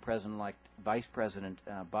 certainly from President-elect Vice President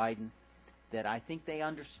Biden, that I think they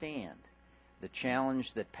understand the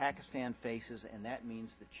challenge that Pakistan faces, and that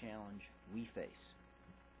means the challenge we face.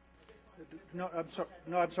 No, I'm sorry.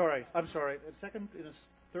 No, I'm sorry. A second, in a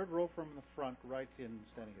third row from the front, right in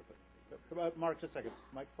standing here. Mark, just a second.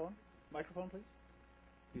 Microphone, please.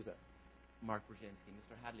 Use that. Mark Brzezinski.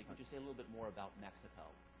 Mr. Hadley, could you say a little bit more about Mexico?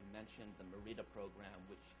 You mentioned the Merida program,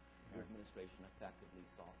 which your administration effectively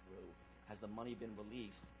saw through. Has the money been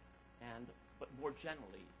released? But more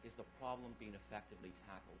generally, is the problem being effectively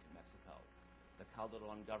tackled in Mexico? The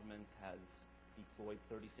Calderon government has deployed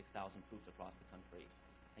 36,000 troops across the country,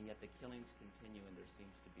 and yet the killings continue, and there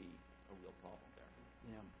seems to be a real problem there.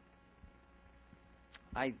 Yeah.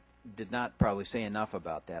 I did not probably say enough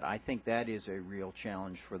about that. I think that is a real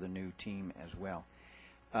challenge for the new team as well.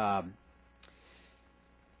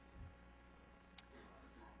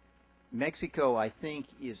 Mexico, I think,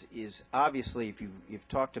 is obviously, if you've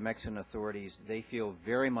talked to Mexican authorities, they feel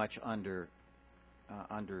very much under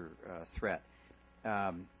threat.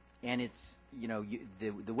 And it's,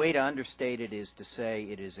 the way to understate it is to say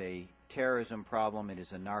it is a terrorism problem, it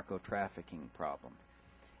is a narco-trafficking problem.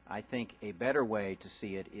 I think a better way to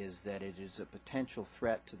see it is that it is a potential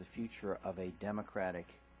threat to the future of a democratic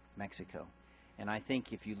Mexico. And I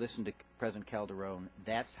think if you listen to President Calderon,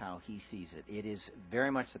 that's how he sees it. It is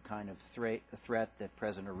very much the kind of threat that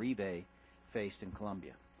President Uribe faced in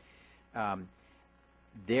Colombia.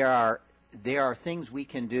 There are things we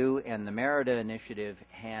can do, and the Merida Initiative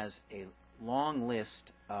has a long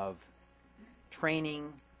list of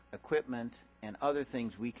training, equipment, and other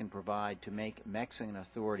things we can provide to make Mexican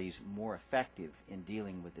authorities more effective in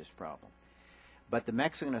dealing with this problem. But the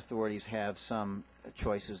Mexican authorities have some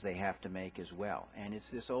choices they have to make as well. And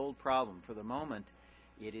it's this old problem. For the moment,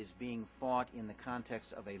 it is being fought in the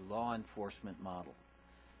context of a law enforcement model.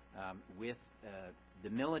 With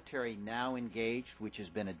the military now engaged, which has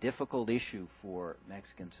been a difficult issue for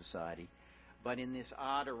Mexican society, but in this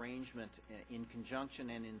odd arrangement in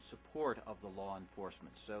conjunction and in support of the law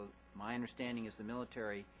enforcement. So my understanding is the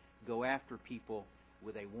military go after people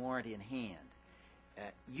with a warrant in hand.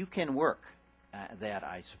 You can work that,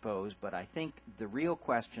 I suppose, but I think the real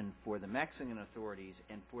question for the Mexican authorities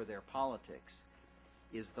and for their politics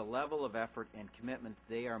is the level of effort and commitment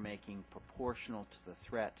they are making proportional to the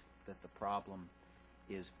threat that the problem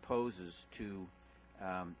poses to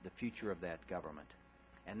the future of that government.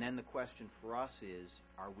 And then the question for us is,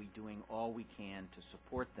 are we doing all we can to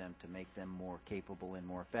support them to make them more capable and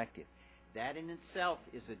more effective? That in itself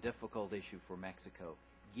is a difficult issue for Mexico,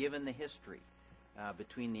 given the history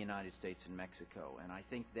between the United States and Mexico. And I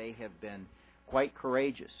think they have been quite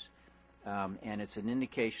courageous. And it's an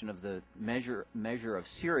indication of the measure of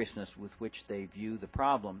seriousness with which they view the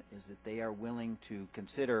problem, is that they are willing to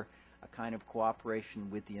consider a kind of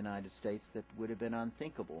cooperation with the United States that would have been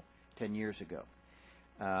unthinkable 10 years ago.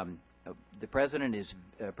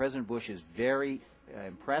 President Bush is very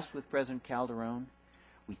impressed with President Calderon.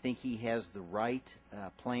 We think he has the right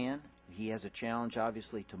plan. He has a challenge,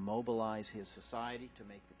 obviously, to mobilize his society to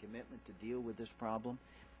make the commitment to deal with this problem,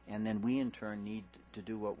 and then we, in turn, need to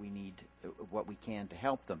do what we can to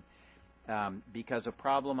help them. Because a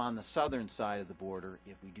problem on the southern side of the border,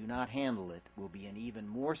 if we do not handle it, will be an even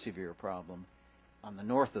more severe problem on the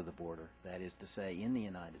north of the border, that is to say, in the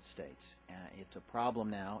United States. It's a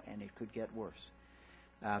problem now, and it could get worse.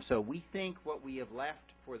 So we think what we have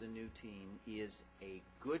left for the new team is a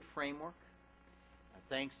good framework.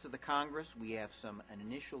 Thanks to the Congress, we have an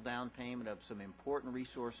initial down payment of some important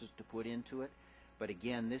resources to put into it. But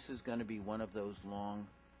again, this is going to be one of those long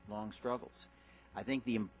struggles. I think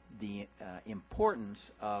the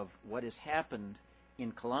importance of what has happened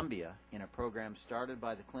in Colombia, in a program started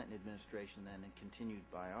by the Clinton administration then and continued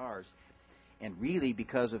by ours, and really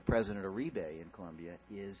because of President Uribe in Colombia,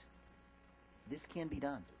 is this can be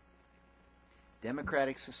done.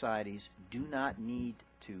 Democratic societies do not need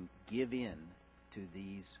to give in to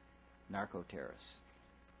these narco-terrorists.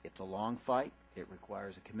 It's a long fight. It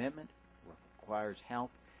requires a commitment. It requires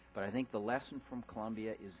help. But I think the lesson from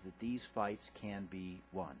Colombia is that these fights can be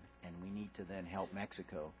won, and we need to then help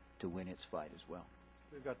Mexico to win its fight as well.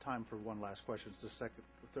 We've got time for one last question. It's the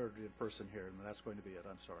third person here, and that's going to be it.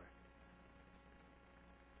 I'm sorry.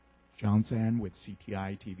 John Zhang with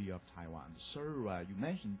CTI TV of Taiwan. Sir, you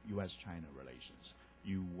mentioned U.S.-China relations.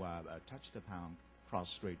 You touched upon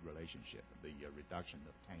cross-strait relationship, the reduction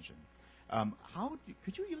of tension.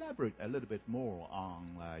 Could you elaborate a little bit more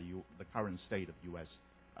on the current state of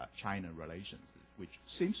U.S.-China relations, which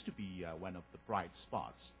seems to be one of the bright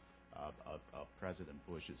spots of President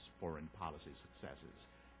Bush's foreign policy successes,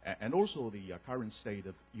 and also the current state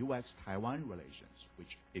of U.S.-Taiwan relations,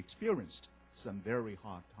 which experienced some very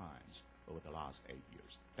hard times over the last 8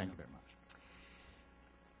 years. Thank you very much.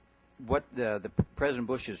 What the President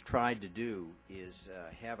Bush has tried to do is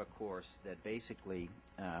have a course that basically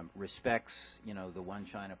respects, the one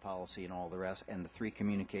China policy and all the rest, and the three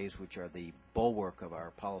communiques, which are the bulwark of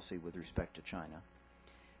our policy with respect to China,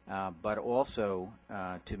 but also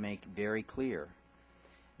to make very clear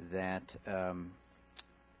that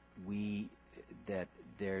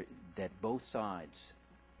that both sides,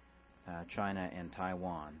 China and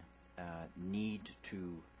Taiwan, need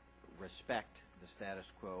to respect the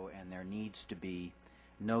status quo, and there needs to be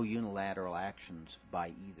no unilateral actions by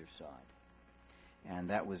either side. And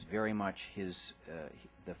that was very much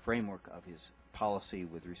the framework of his policy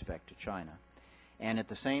with respect to China. And at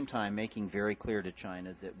the same time, making very clear to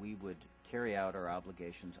China that we would carry out our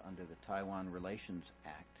obligations under the Taiwan Relations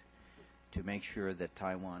Act to make sure that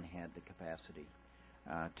Taiwan had the capacity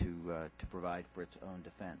to provide for its own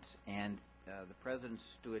defense. And the President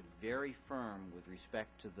stood very firm with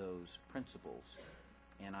respect to those principles,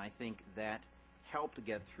 and I think that helped to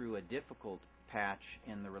get through a difficult patch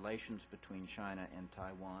in the relations between China and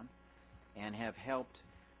Taiwan, and have helped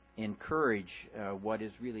encourage what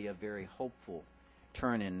is really a very hopeful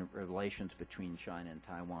turn in relations between China and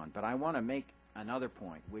Taiwan. But I want to make another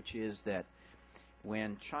point, which is that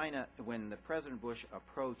when the President Bush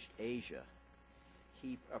approached Asia,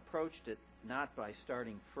 he approached it not by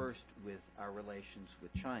starting first with our relations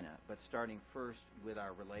with China, but starting first with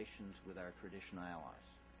our relations with our traditional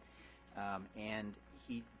allies. And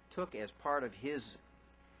he took as part of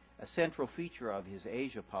a central feature of his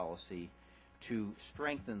Asia policy to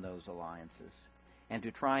strengthen those alliances and to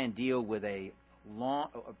try and deal with a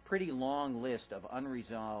pretty long list of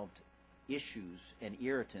unresolved issues and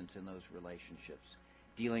irritants in those relationships,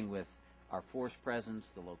 dealing with our force presence,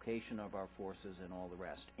 the location of our forces, and all the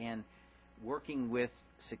rest. And working with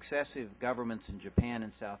successive governments in Japan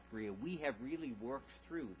and South Korea, we have really worked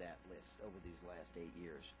through that list over these last 8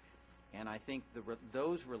 years. And I think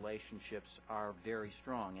those relationships are very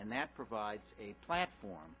strong, and that provides a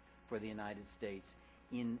platform for the United States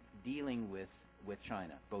in dealing with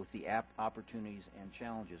China, both the opportunities and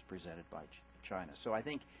challenges presented by China. So I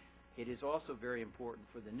think it is also very important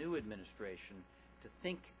for the new administration to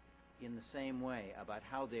think in the same way about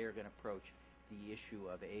how they are going to approach the issue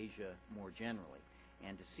of Asia more generally.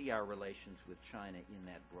 and to see our relations with China in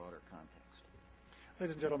that broader context.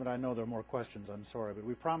 Ladies and gentlemen, I know there are more questions. I'm sorry, but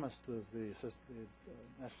we promised the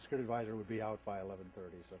National Security Advisor would be out by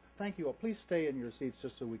 11:30. So thank you all. Please stay in your seats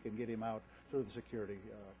just so we can get him out through the security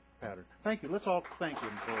pattern. Thank you. Let's all thank him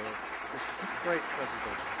for this great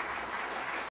presentation.